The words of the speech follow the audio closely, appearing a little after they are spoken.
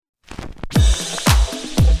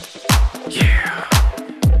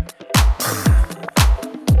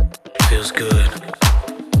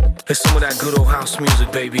It's some of that good old house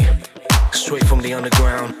music, baby. Straight from the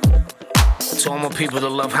underground. To all my people that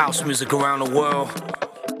love house music around the world.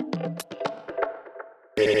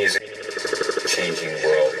 Music changing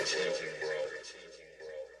world.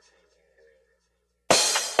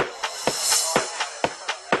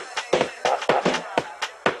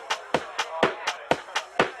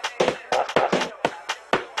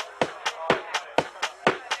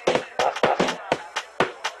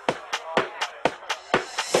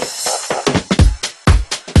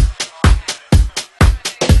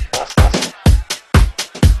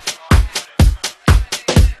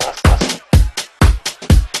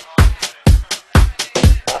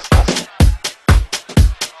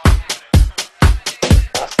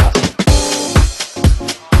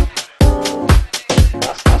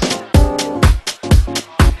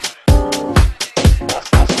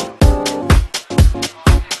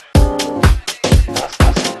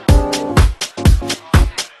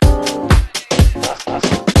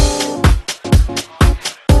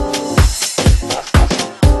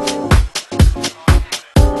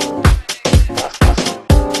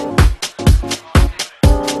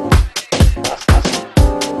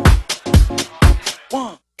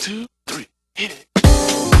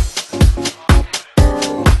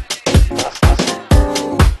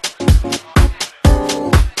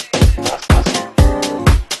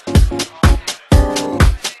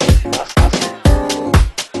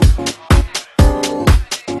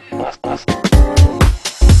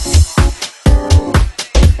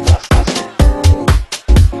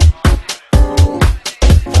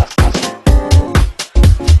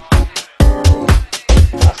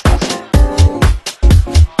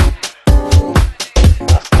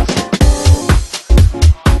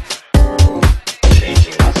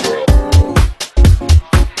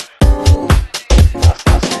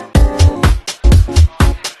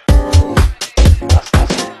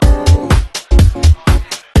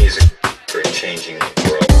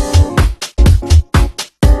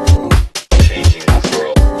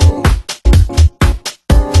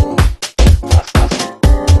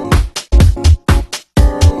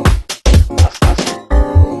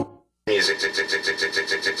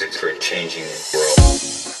 For changing the world.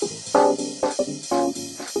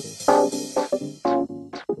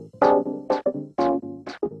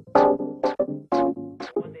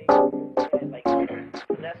 One day, like,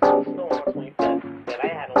 that's in the store on 25th. That I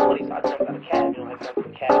had no money, so I jumped out of a cab. You know, I jumped in a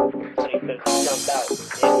cab. 25th, I jumped out.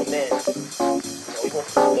 And then, we went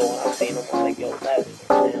to the store, and I seen him. I'm like, yo, that's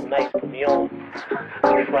damn nice, put me on.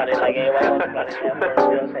 He's running like everybody else running that first. You know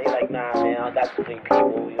what I'm saying? Like, nah, man, I got too many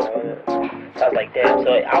people, you know. So I was like, damn.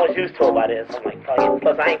 So I was used to it by this. I'm like, fuck it.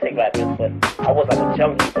 Plus, I ain't take rap music, but I was like a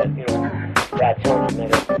junkie, but, you know, rap junkie,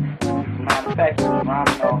 nigga. Matter of fact, he was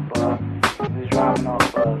rhyming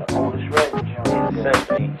off the oldest red joint.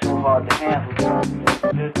 Symphony. Too hard to handle.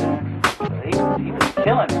 So he was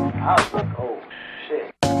killing it. I was like, oh, shit.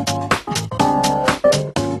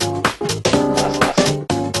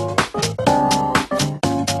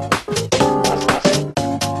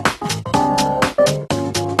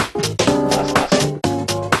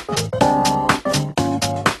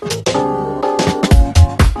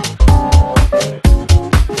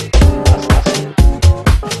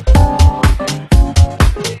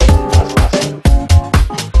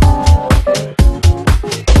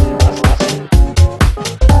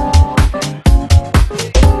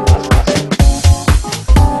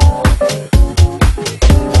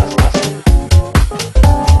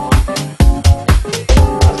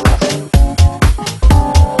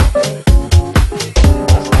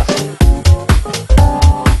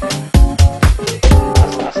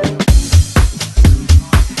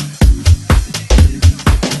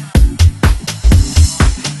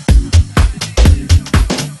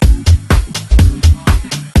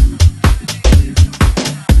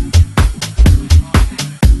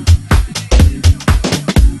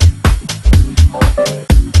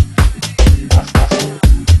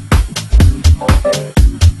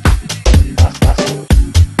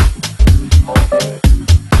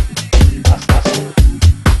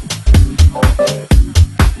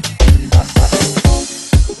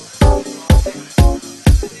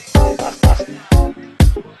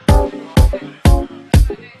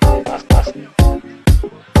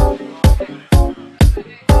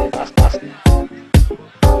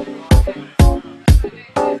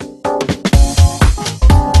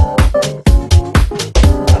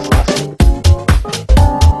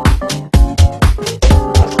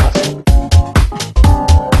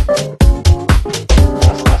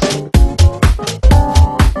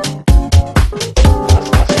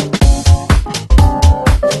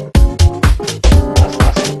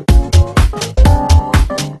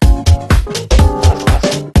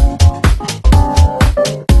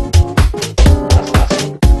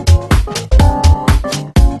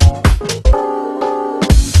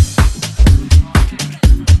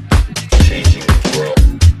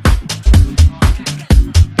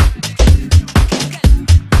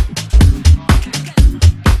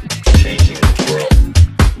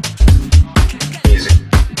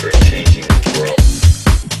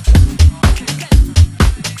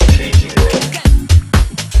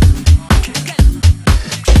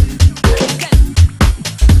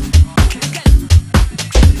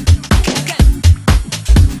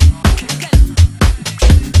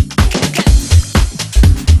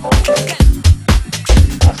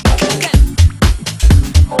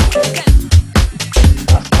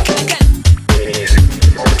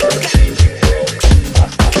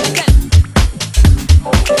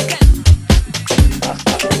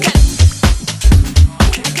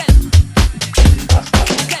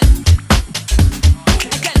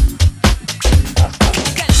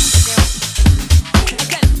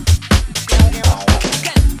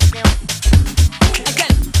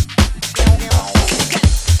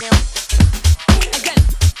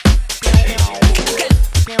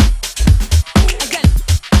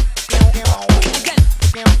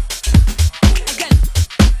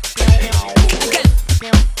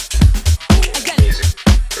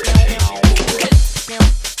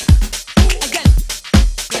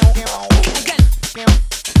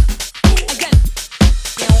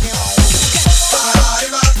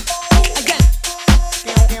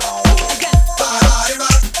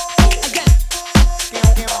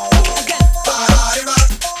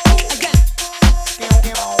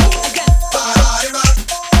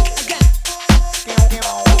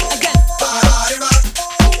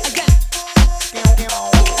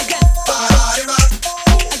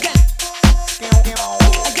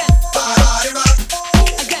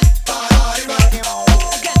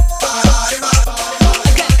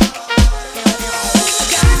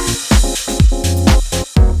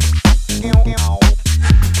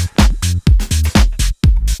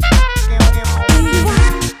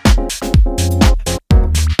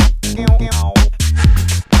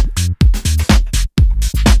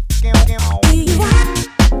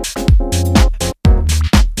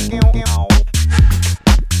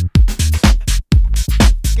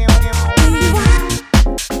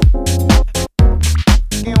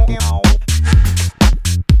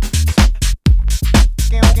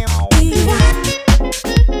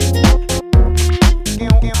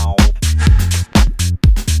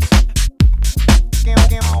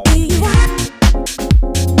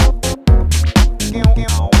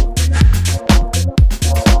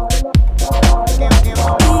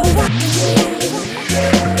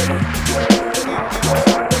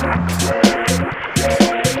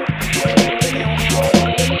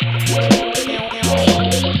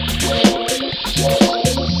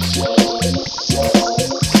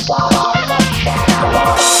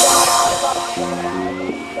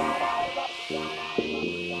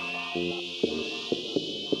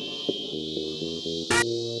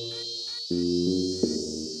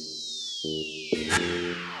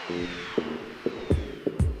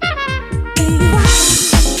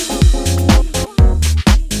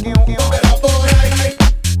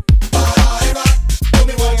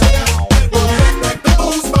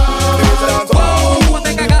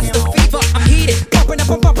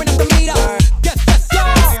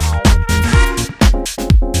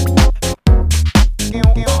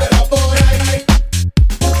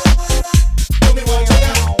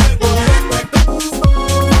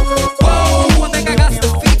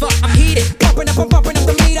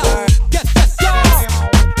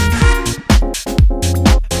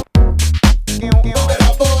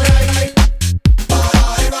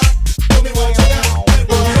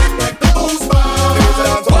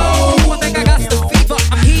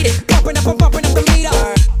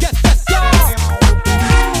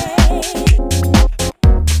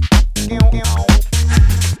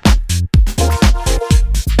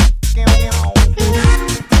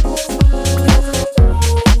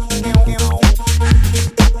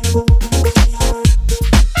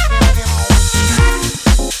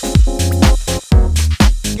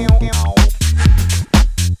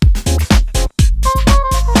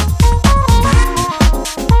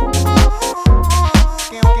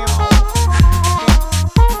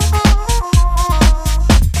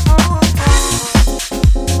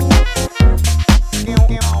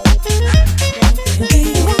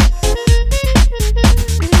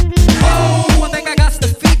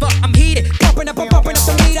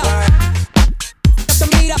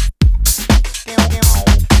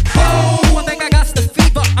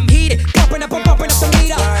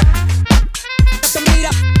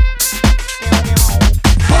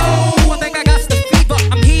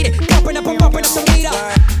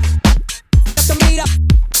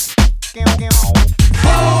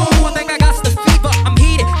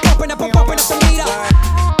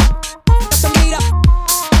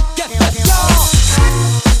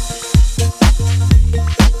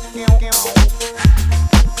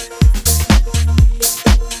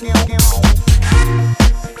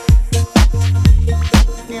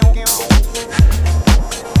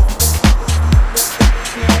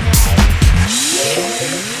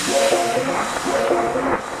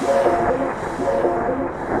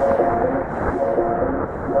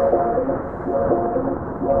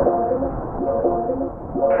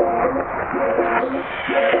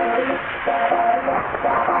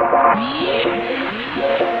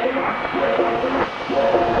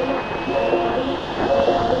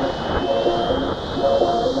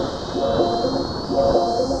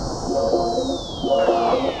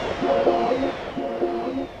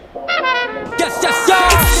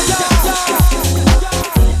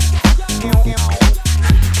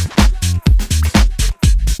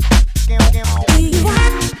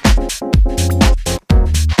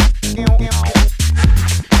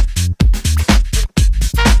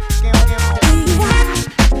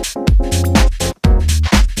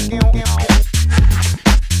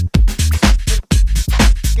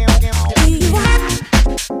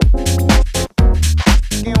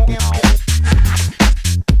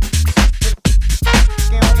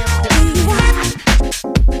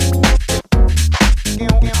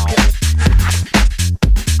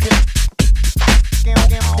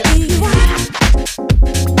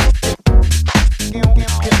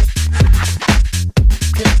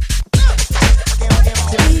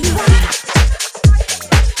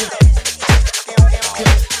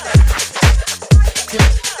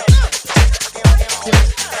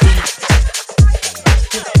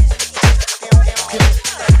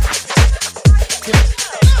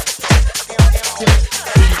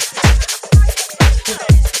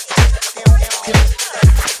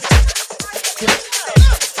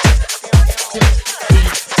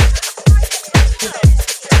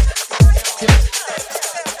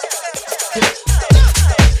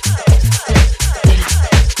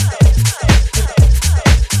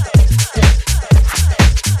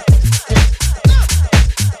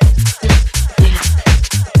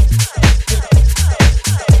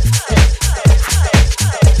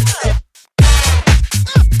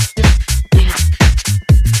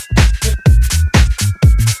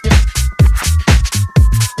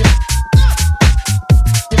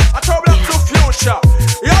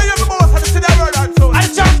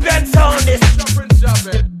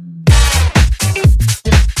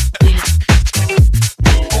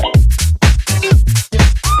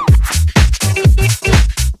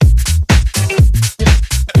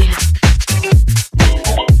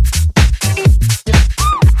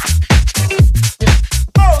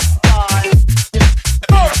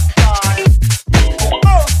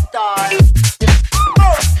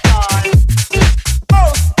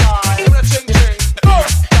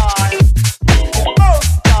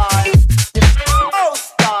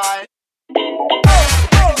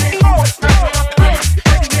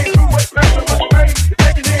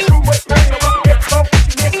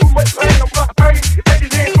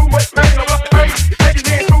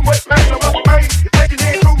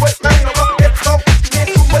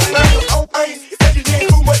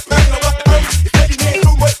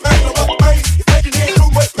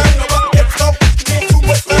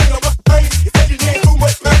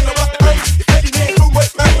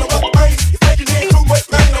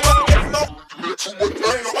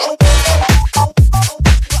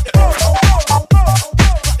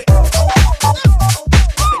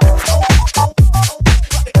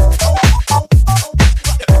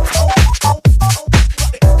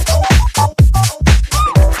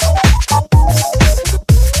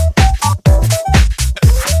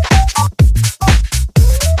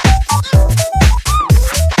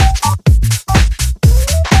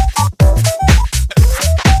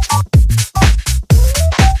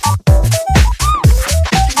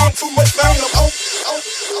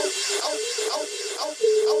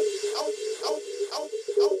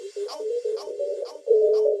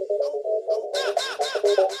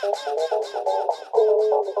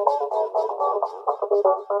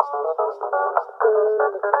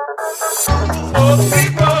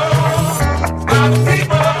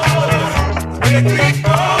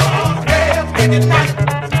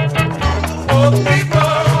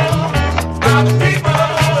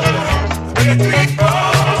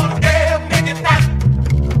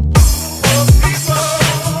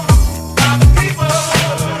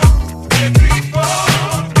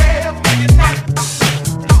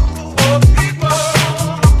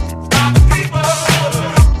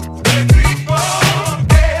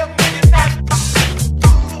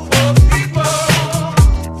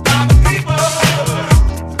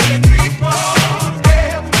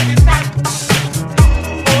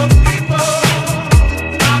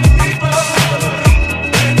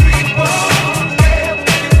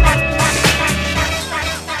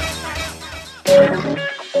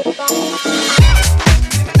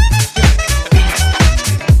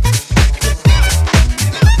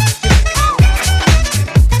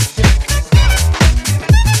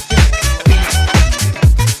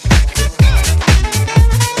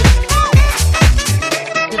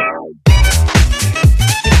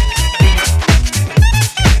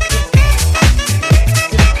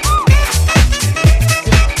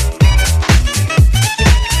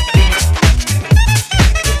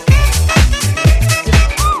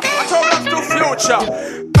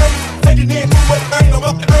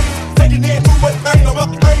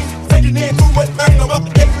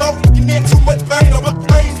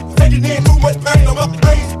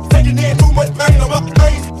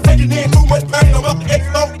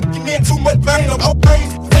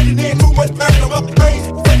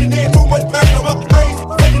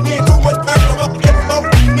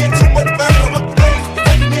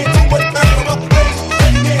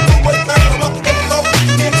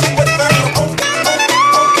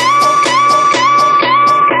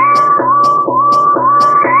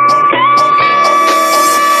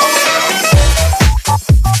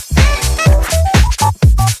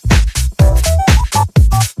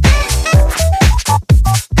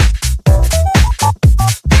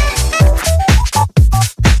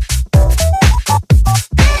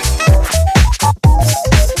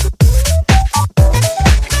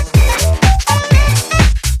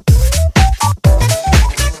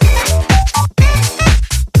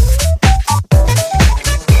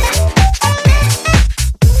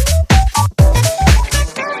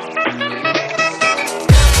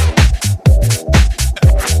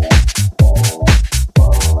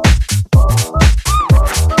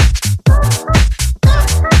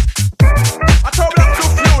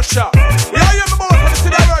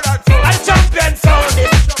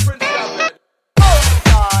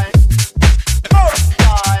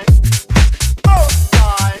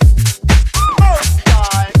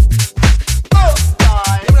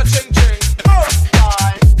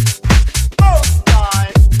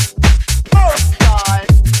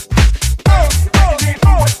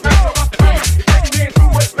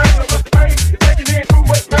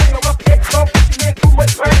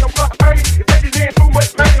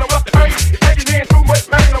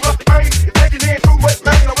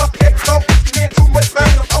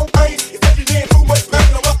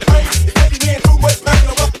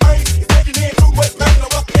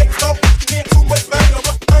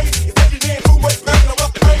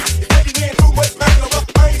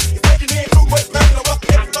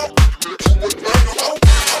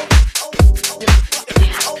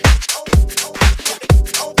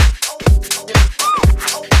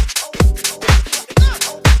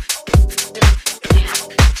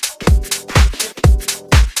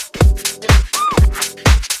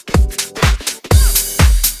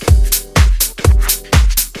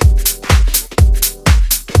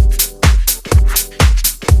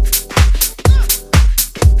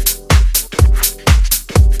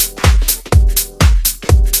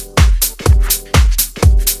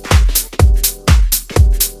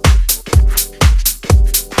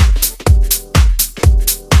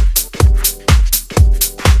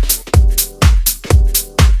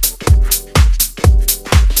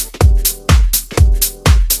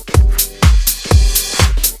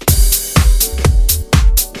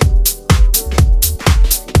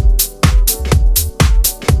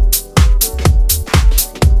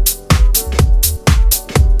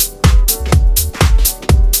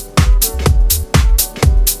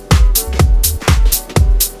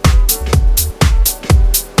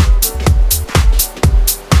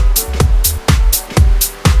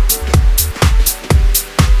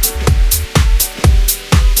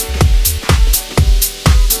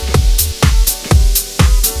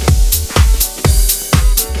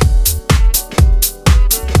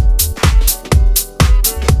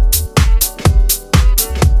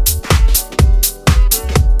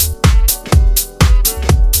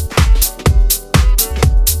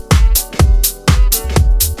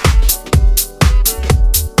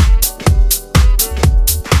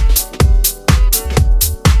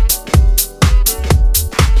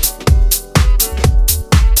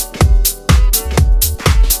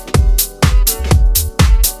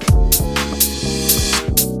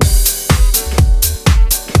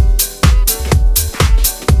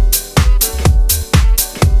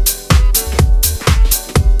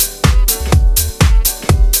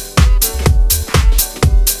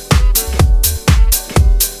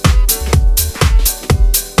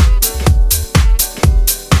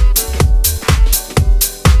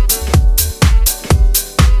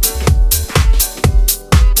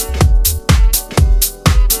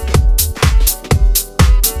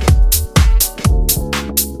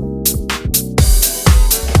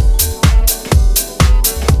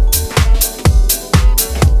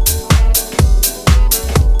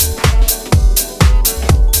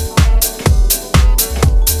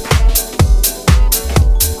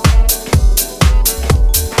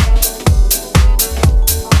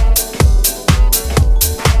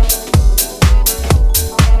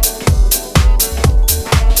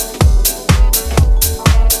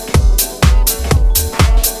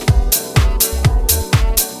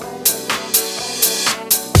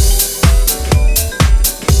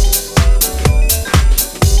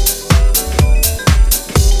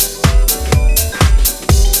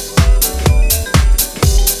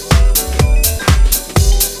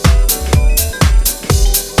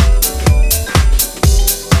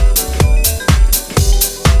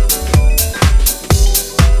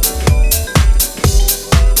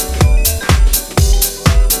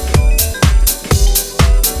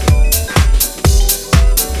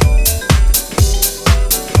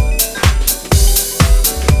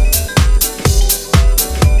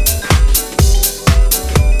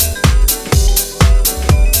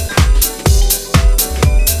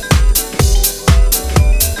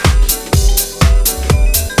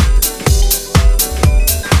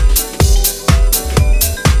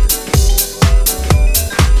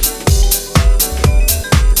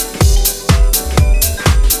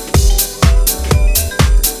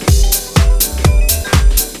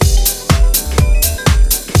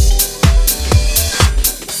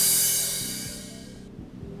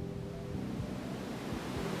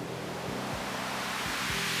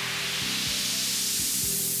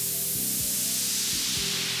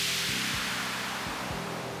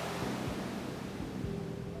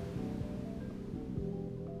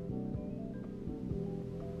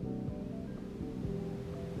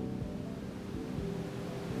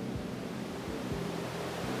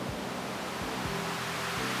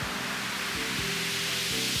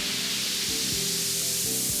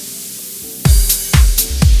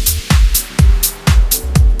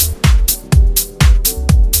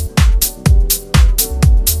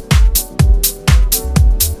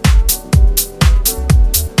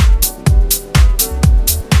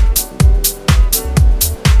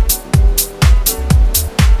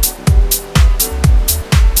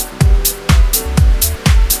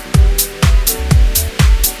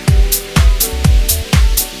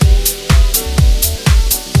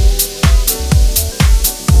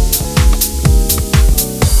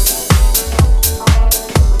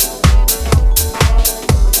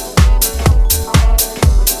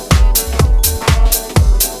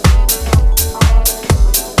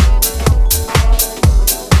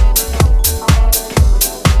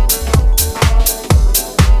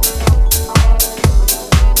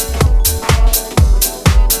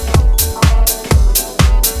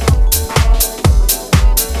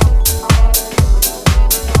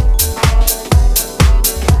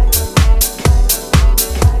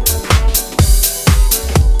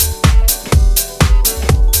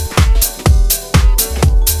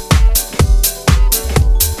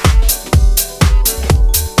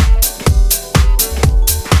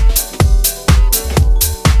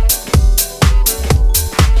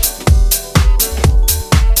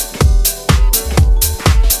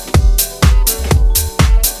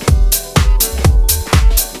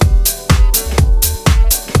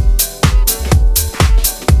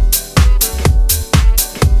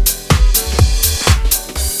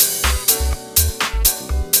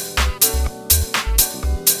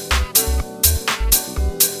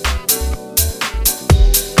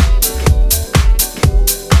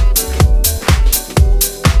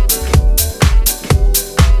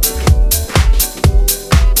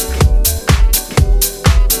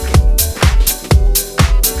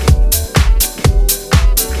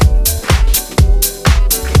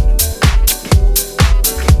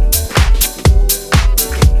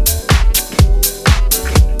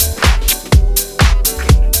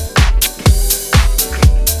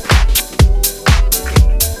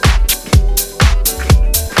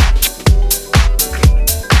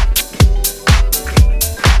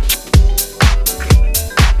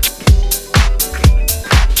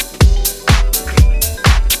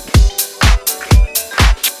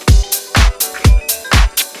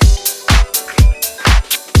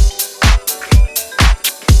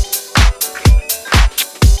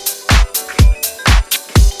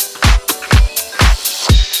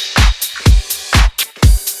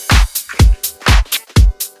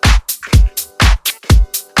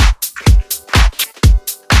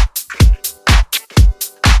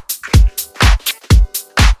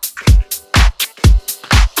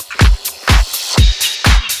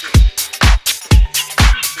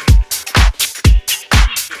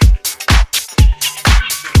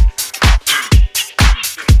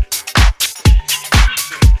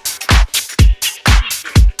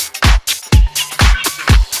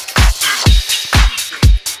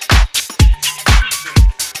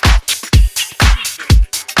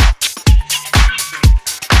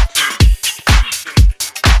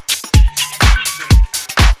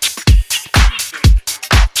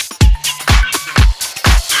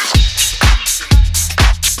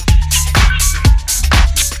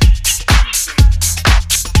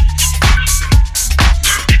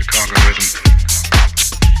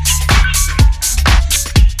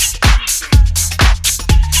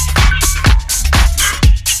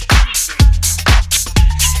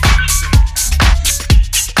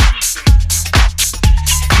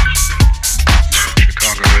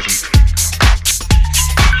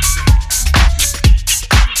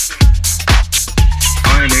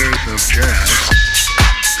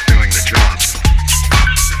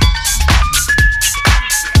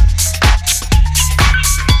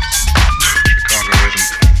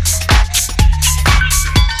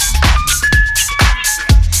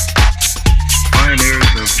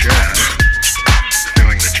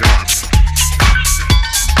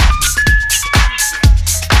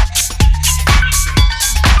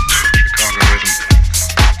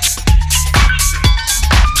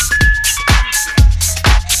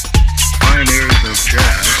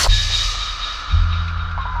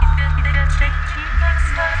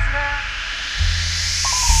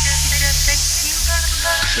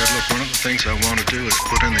 look, one of the things I want to do is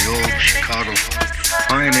put in the old Chicago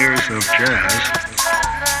pioneers of jazz.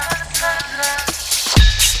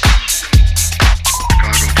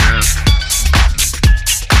 Chicago jazz.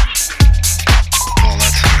 All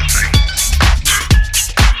that sort of thing.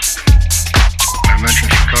 I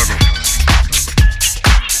mentioned Chicago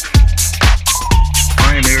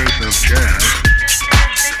pioneers of jazz.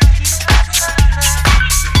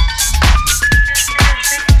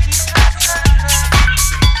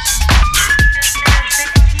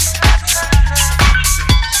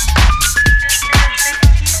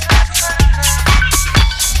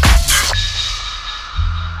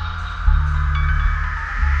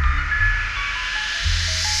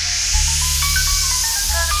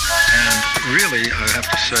 Really, I have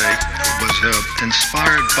to say, was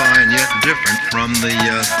inspired by and yet different from the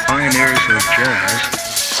pioneers of jazz,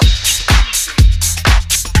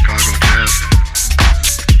 Chicago jazz,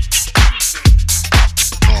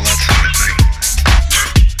 all that sort of thing.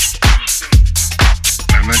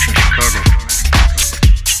 I mentioned Chicago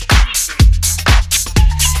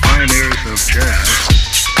pioneers of jazz.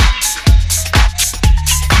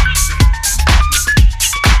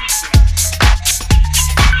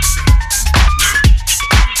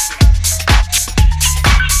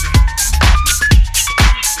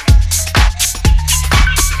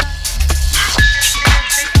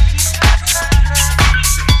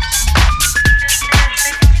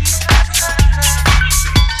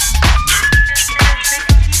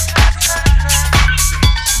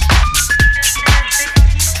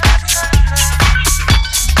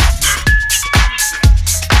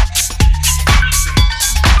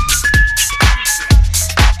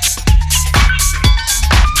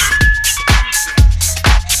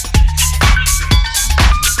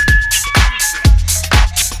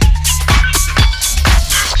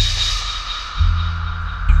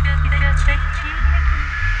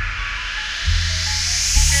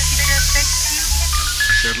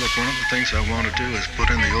 Said, look, one of the things I want to do is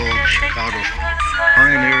put in the old Chicago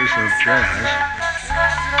pioneers of jazz.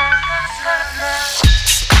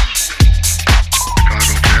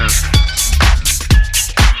 Chicago jazz.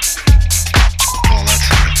 All that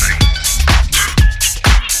sort of thing.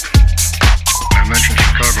 I mentioned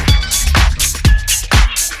Chicago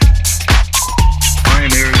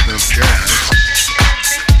pioneers of jazz.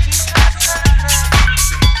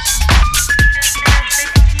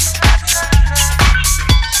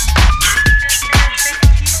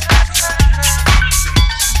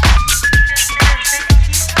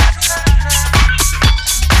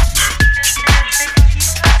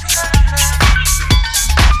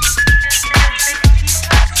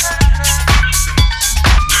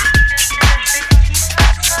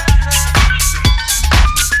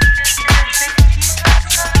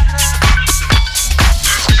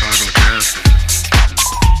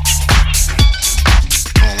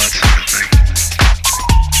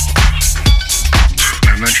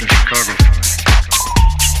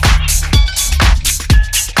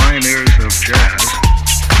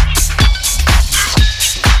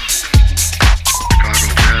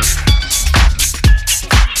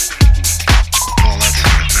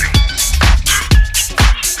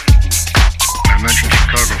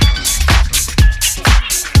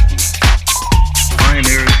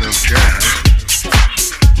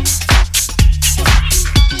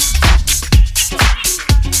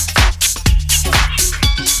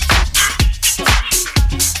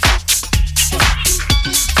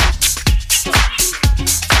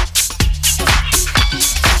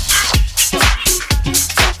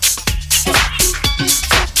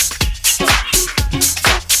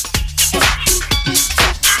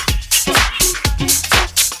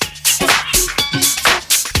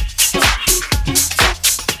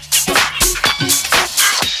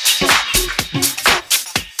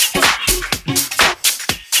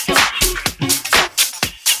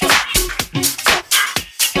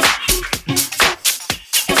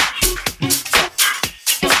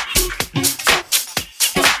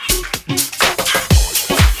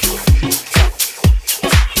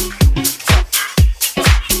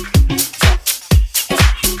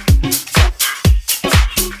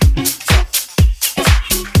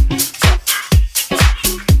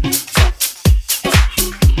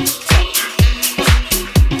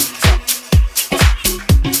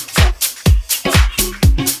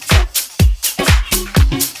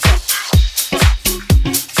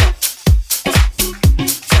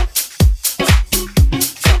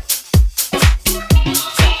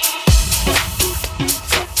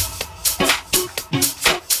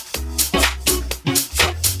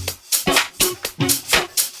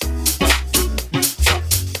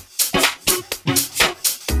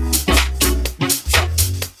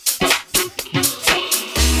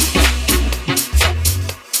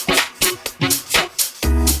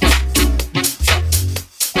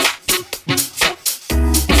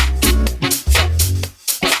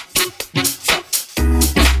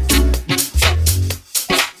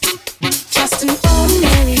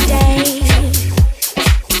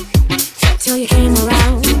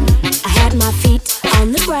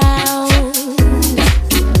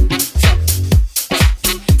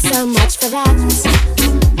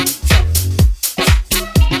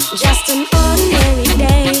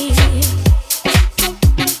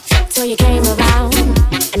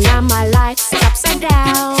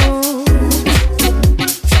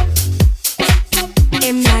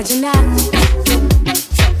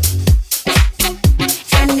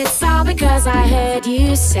 heard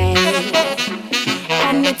you say,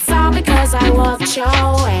 and it's all because I walked your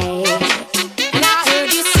way. And I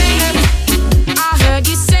heard you say, I heard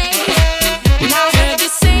you say, and I heard you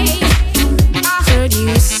say, I heard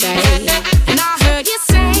you say, and I heard you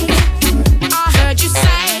say, I heard you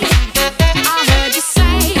say, I heard you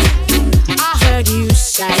say, I heard you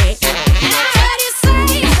say.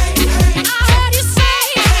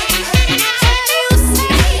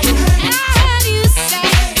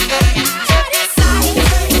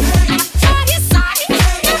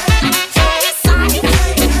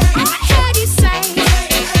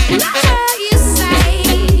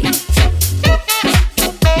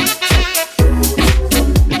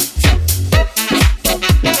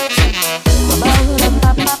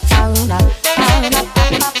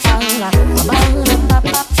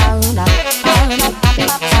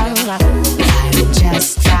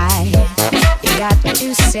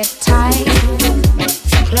 Sit tight,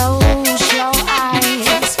 close your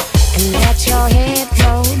eyes, and let your head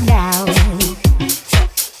roll down.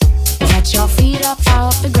 Get your feet up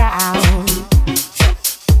off the ground,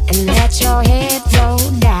 and let your head roll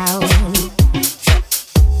down.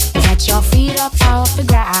 Get your feet up off the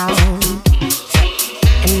ground,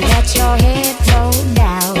 and let your head roll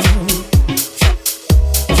down.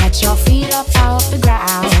 Get your feet up off the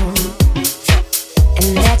ground,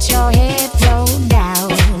 and let your head roll down.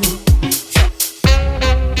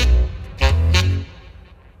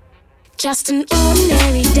 Just an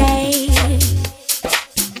ordinary day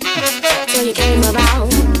till you came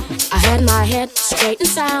around. I had my head straight and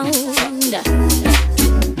sound,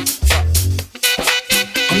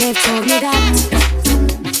 and they've told me that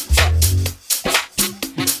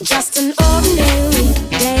just an ordinary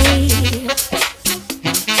day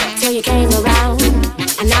till you came around,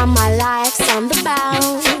 and now my life's on the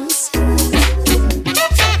bounce,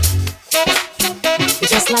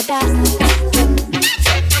 just like that.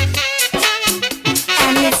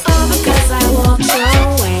 And it's all because I walked your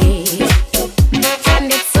way,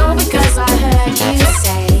 and it's all because I heard you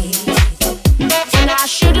say, and I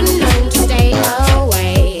should've known to stay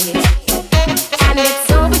away. And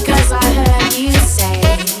it's all because I heard you say,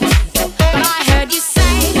 but I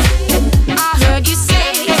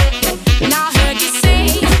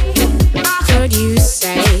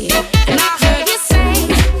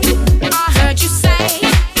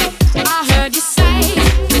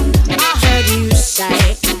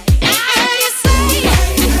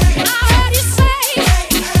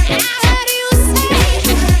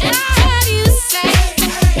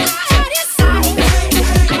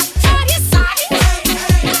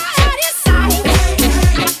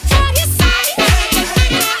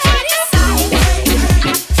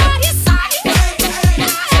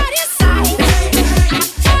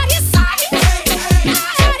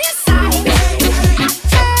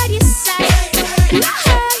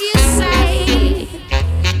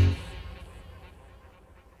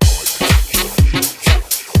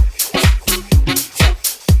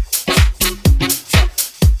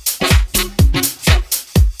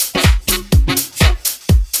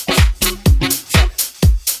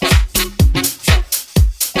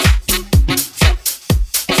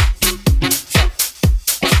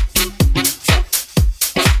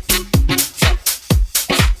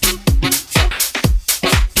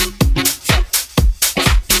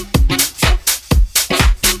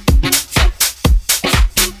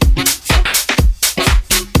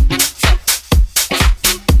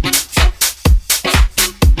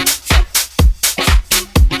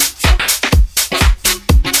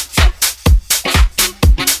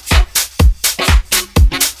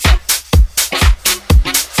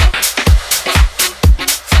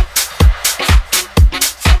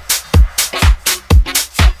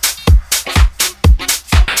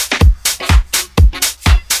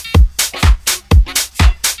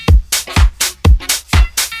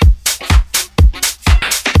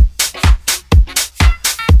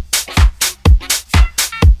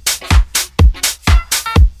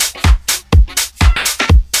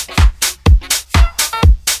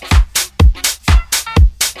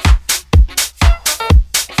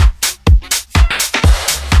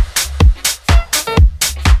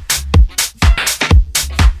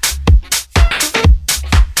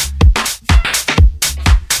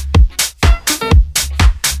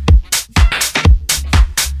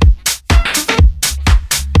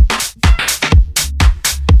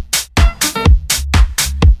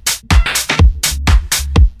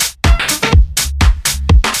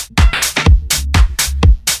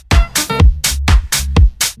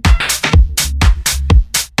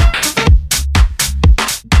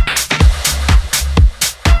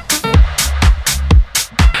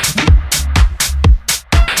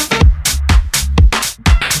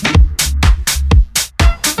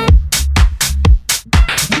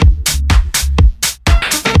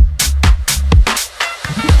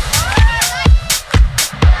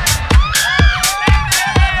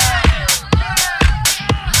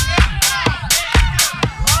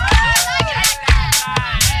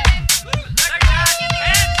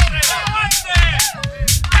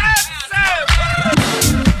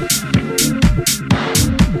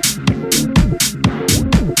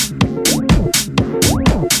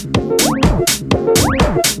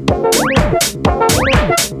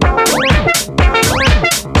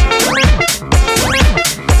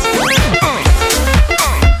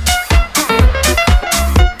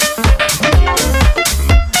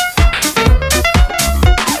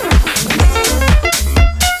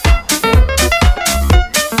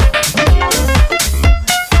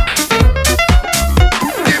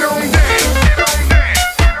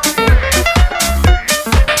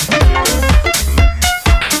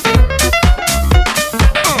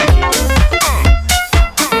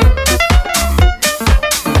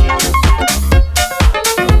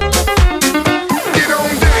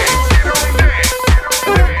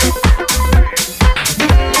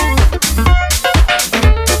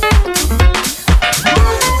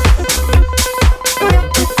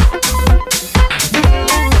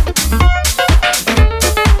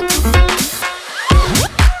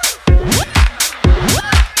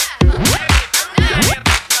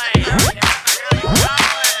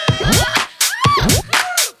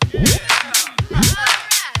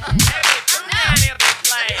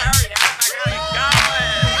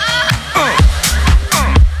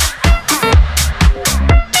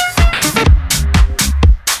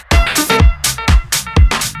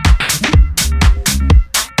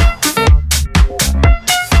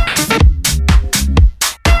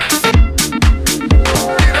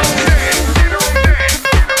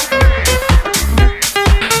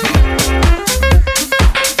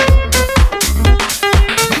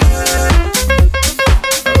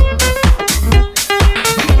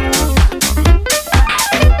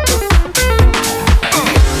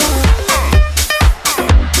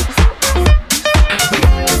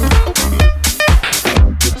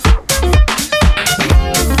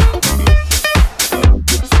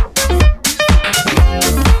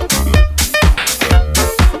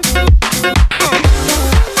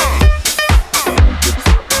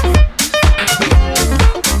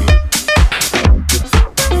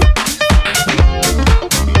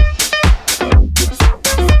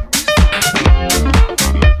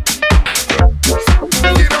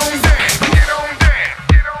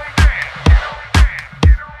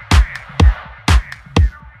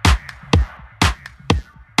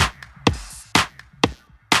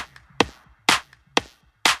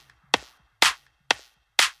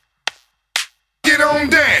on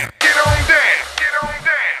down. Get on down. Get on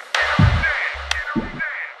down.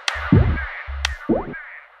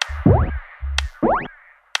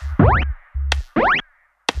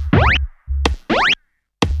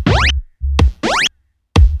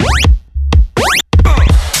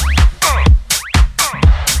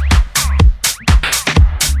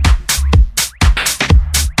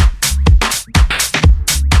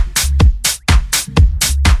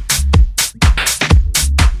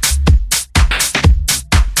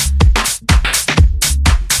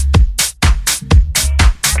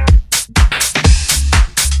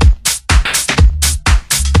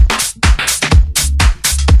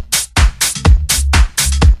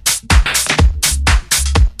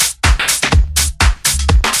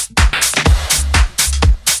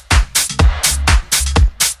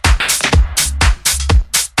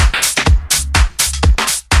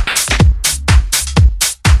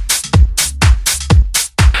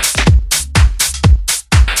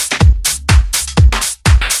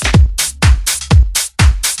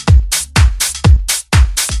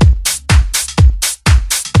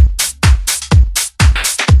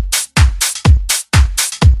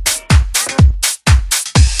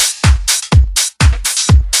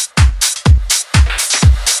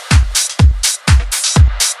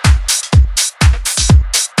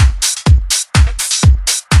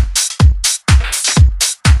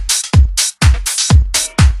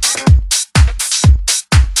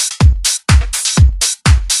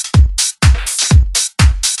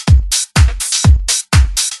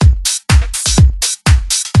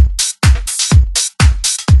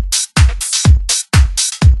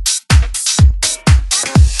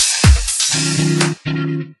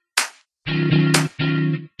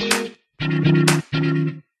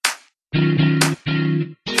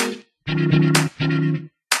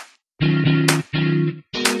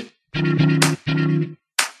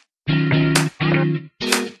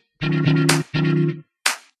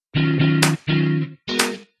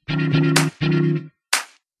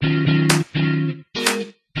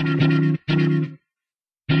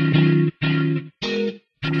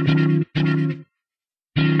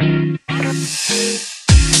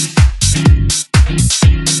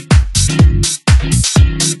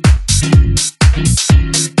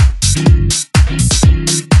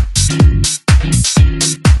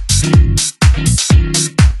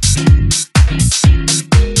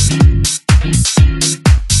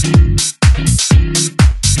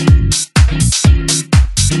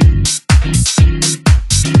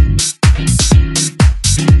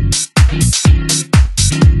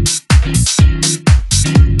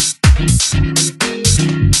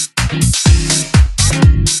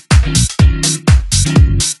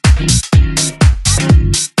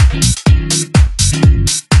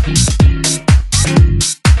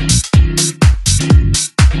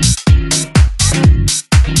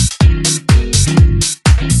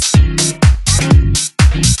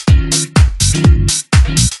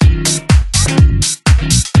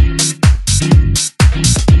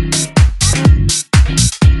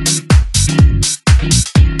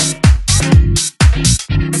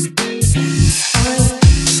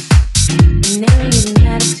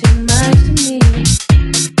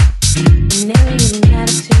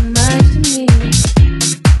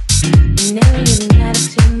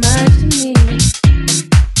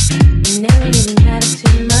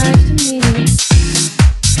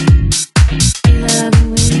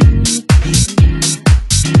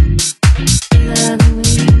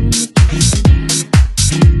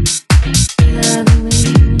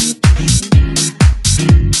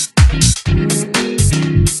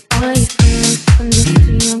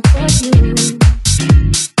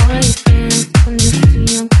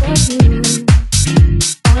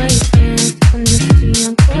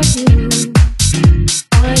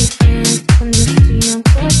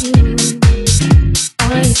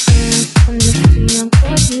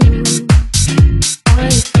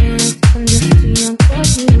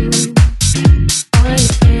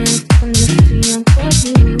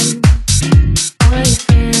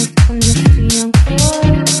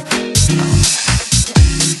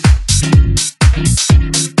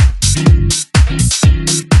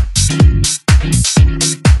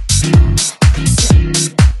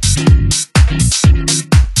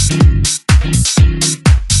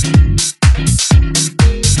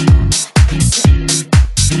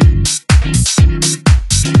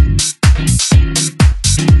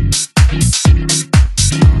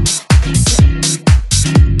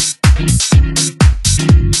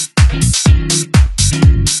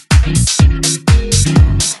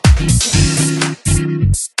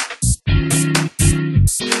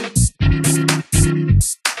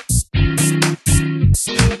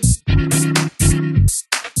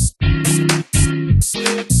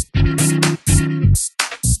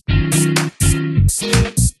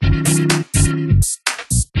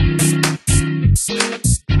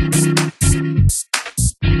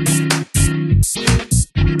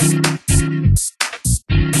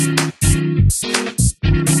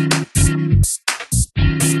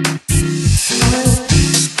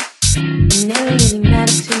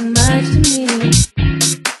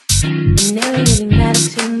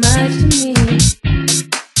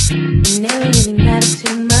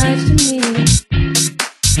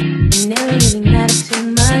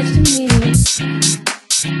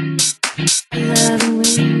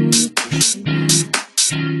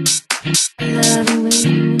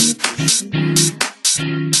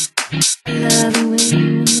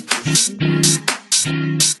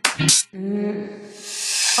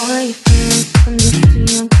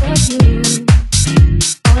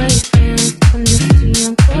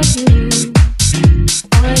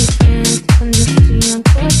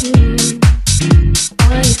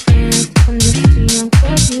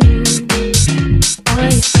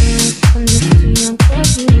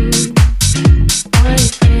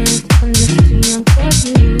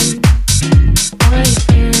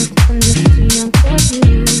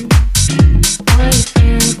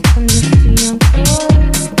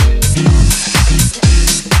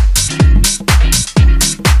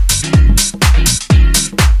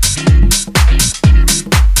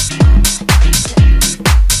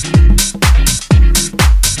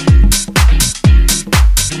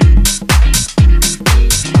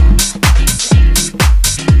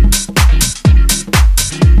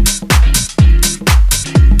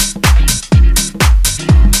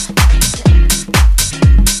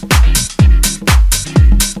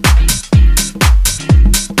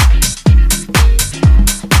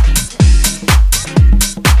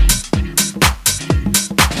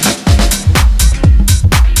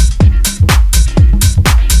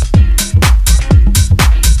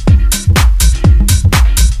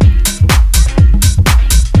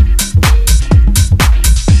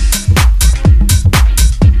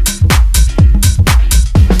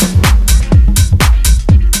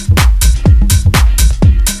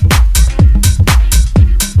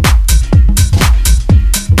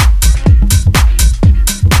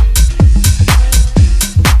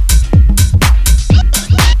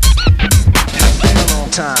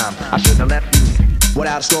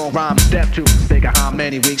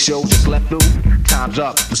 Show just slept through. Time's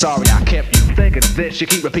up. I'm sorry I kept you thinking of this. You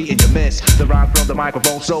keep repeating your miss. The rhyme from the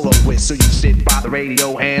microphone soloist. So you sit by the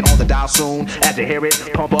radio and on the dial soon. As you hear it,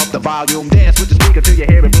 pump up the volume. Dance with the speaker till you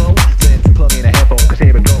hear it blow. Then plug in a headphone, cause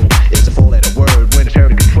here it go. It's a four-letter word when it's heard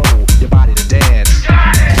to control your body to dance.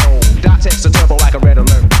 Oh, dot text a turbo like a red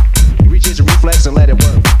alert. Reach into reflex and let it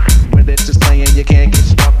work. When this is playing, you can't get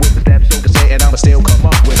stuck with the steps. So cassette and I'ma still come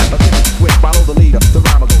up with a quick follow the leader. The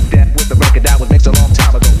rhyme will go deaf with the record that was mixed a long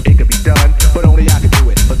time ago. It could be done, but only I can do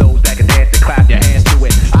it. For those that can dance and clap your hands to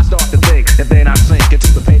it. I start to think, and then I sink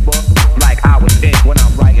into the paper like I was ink. When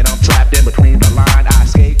I'm writing, I'm trapped in between the line. I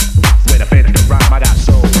escape. When I finish the rhyme, I got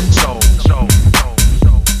soul.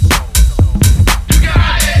 You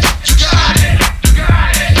got it. You got it. You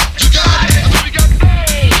got it. You got it. We got soul.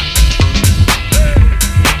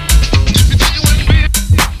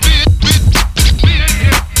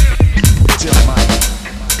 Picture of mine.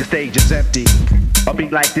 The stage is empty. A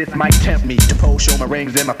beat like this might tempt me to pose, show my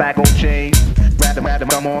rings and my fat gold chain. Grab them,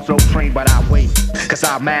 I'm on so trained, but I wait, cause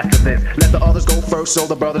I'll master this. Let the others go first so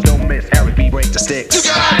the brothers don't miss. Eric B, break the sticks. You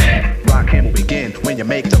got it! Rakim will begin when you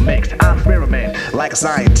make the mix. I experiment like a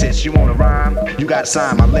scientist. You wanna rhyme? You gotta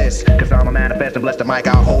sign my list. Cause I'm a manifest and bless the mic,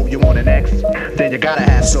 I'll hold you on the next. Then you gotta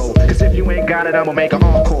have soul. Cause if you ain't got it, I'ma make an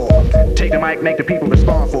encore. Take the mic, make the people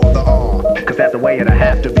respond for the awe. Cause that's the way it'll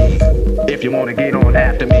have to be. If you wanna get on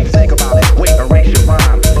after me, think about it. Wait, erase your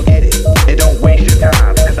rhyme. Forget it. It don't waste your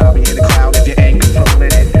time. Cause I'll be in the crowd if you ain't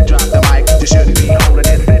controlling it. Drop the mic, you shouldn't be holding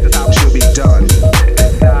it. This is how it should be done.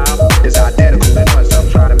 This style is identical to none. So I'm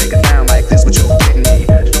trying to make it sound like this, but you're getting me.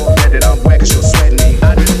 Storm said that I'm wet cause you're sweating me.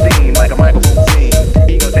 I just seem like a microphone theme.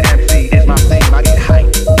 Ego to MC is my theme. I get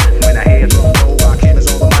hyped when I hear drum roll. Rakim is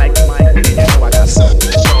on the mic. And you know I got something.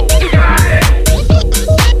 You got it.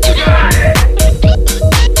 You got it.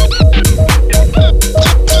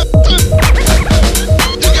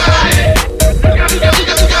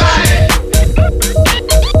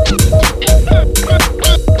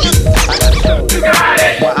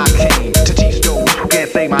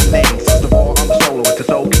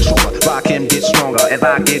 As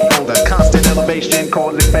I get older, constant elevation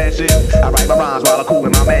causes expansion. I write my rhymes while I cool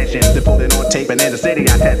in my mansion. Then put it on tape and in the city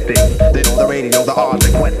I test it. Then on the radio the odds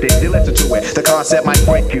requested. You listen to it, the concept might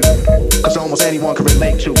break you. Cause almost anyone can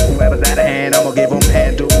relate to. Whoever's at a hand, I'ma give them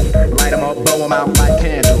handles. Light them up, blow them out like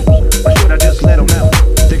candles. Or should I just let them melt?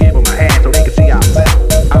 To give them a hand so they can see how I felt.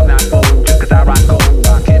 I'm not bold just cause I rock gold.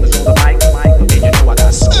 Rakim is on the mic, and you know I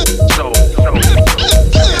got soul.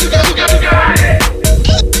 You got it.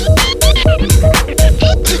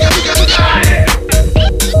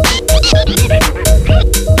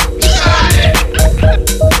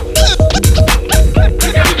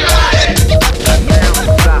 Now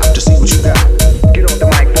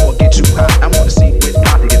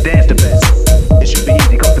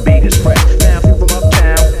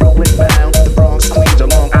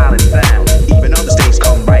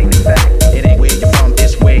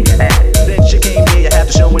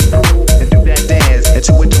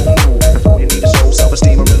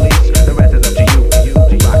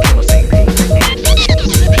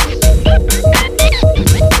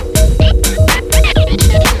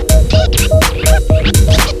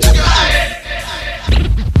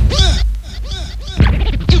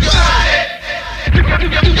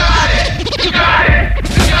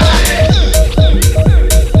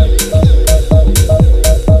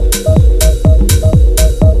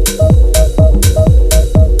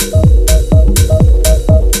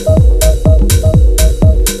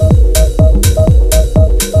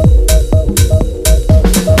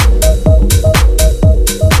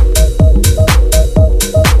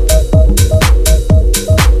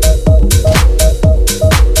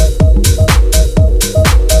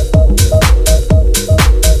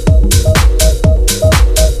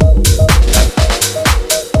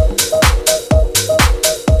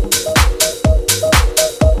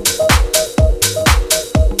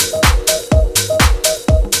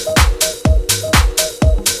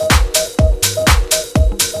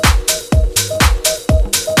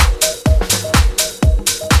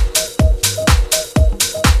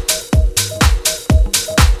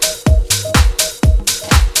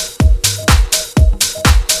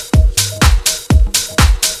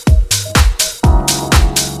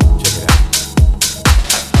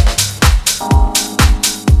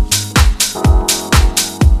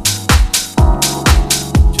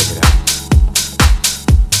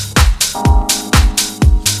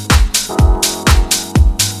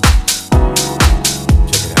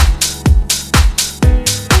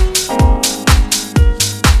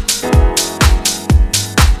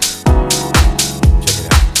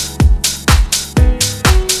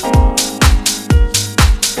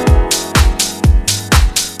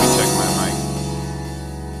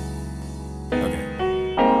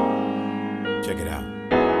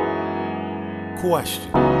Question.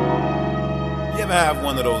 You ever have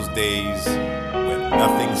one of those days when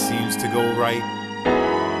nothing seems to go right?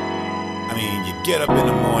 I mean, you get up in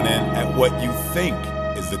the morning at what you think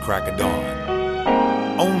is the crack of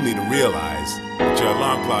dawn, only to realize that your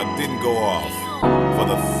alarm clock didn't go off for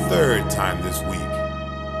the third time this week.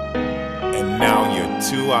 And now you're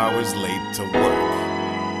 2 hours late to work.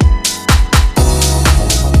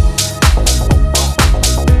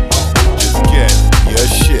 Just get your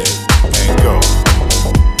shit and go.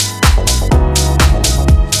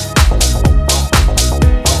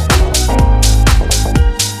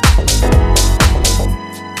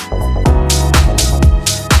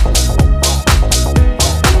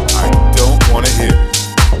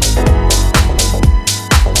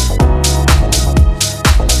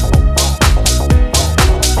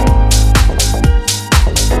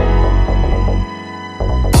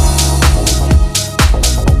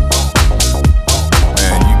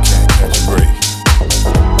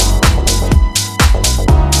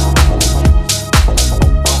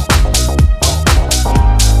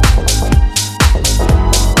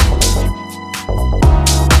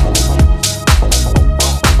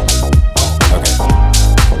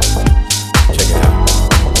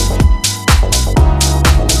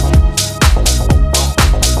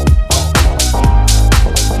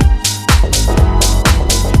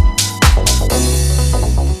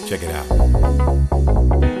 Check it out.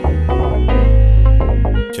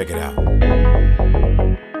 Check it out.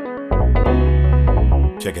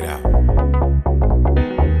 Check it out.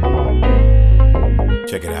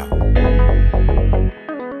 Check it out.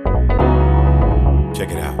 Check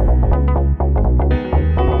it out.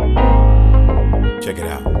 Check it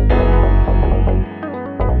out.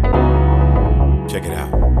 Check it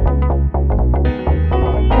out.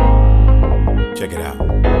 Check it out.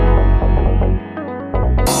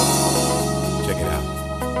 Check it out.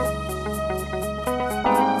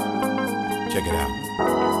 Check it out.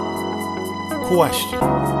 Question.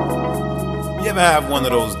 You ever have one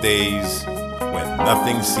of those days when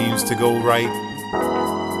nothing seems to go right?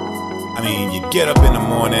 I mean, you get up in the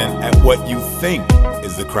morning at what you think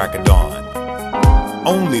is the crack of dawn,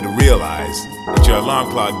 only to realize that your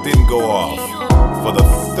alarm clock didn't go off for the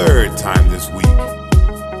third time this week.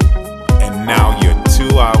 And now you're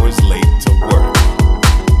 2 hours late to work.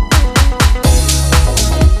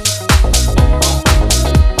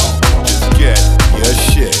 Just get your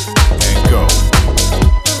shit and go.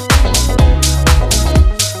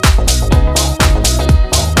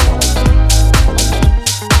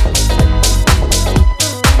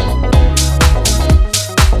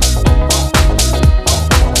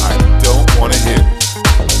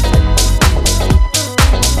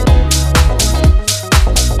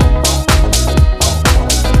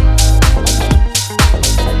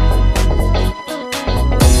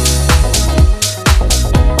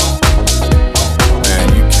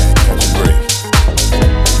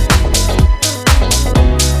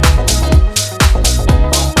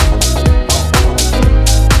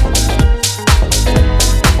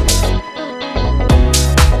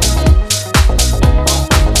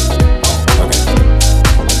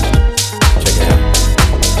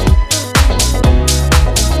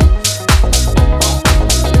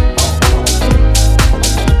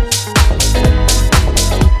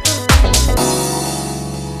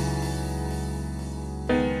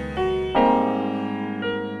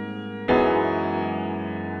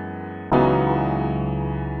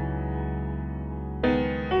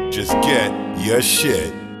 Just get your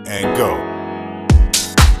shit and go.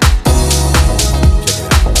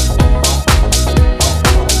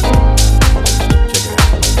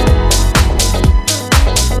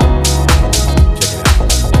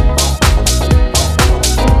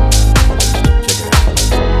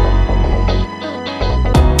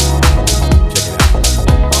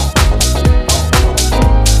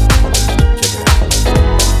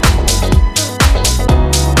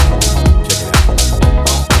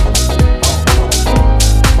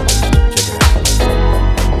 Check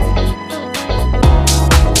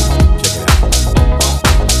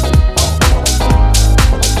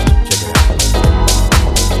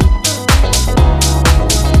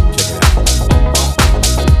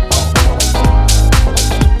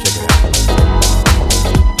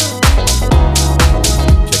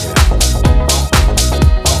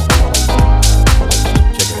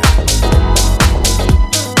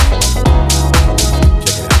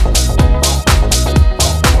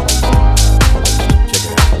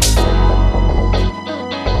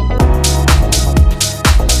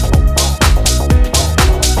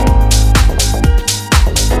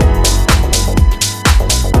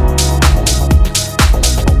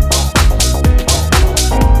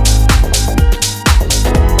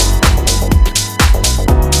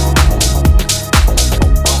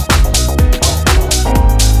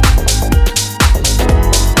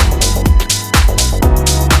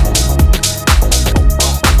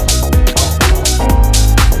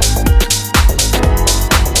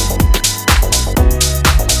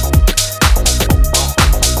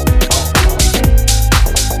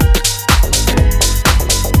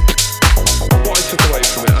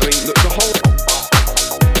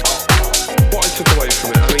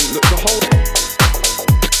whole.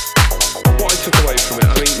 What I took away from it,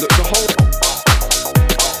 I mean, the whole.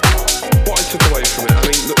 What I took away from it, I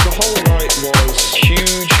mean, the whole night was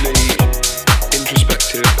hugely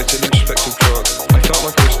introspective. It's an introspective drug. I felt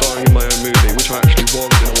like I was starring in my own movie, which I actually was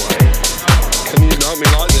in a way. Can you know me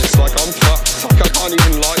like this? Like I'm fucked. Like I can't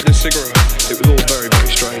even light this cigarette. It was all very, very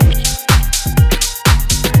strange.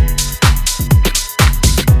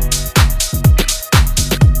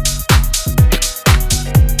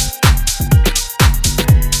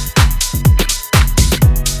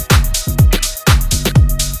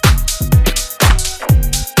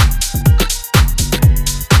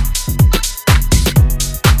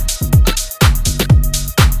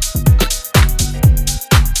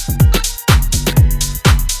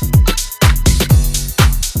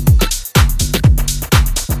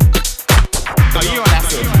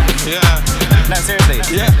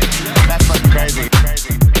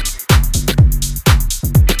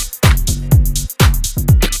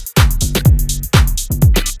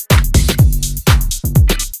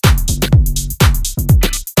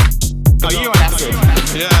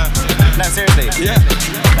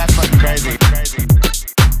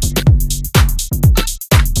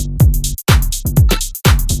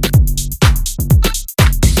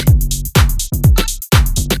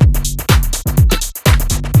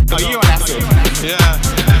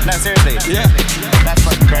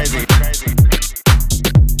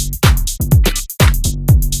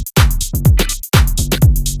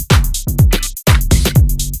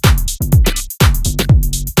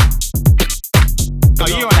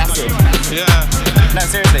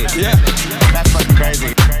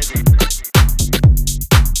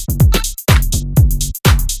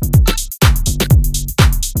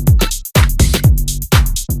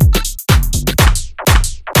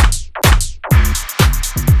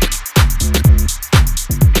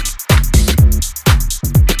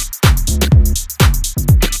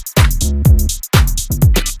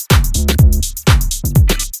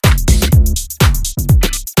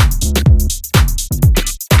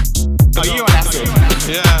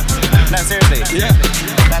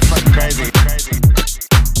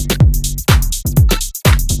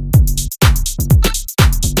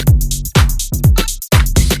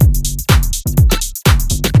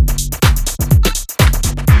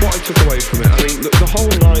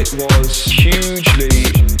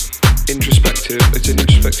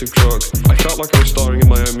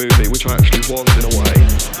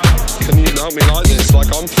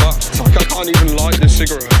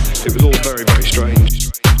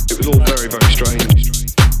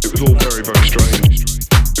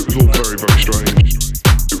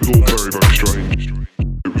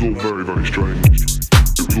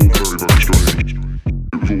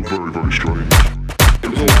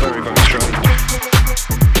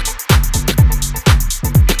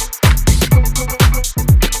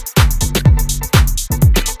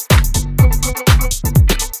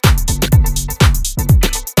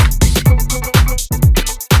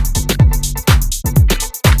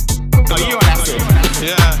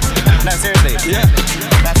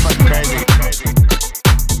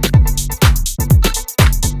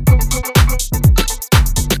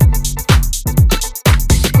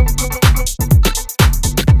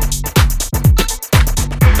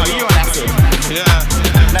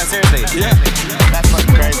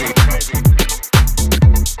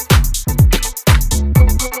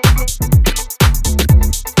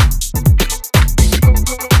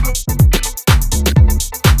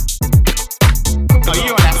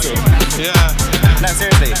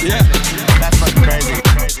 Seriously? Yeah. That's fucking crazy.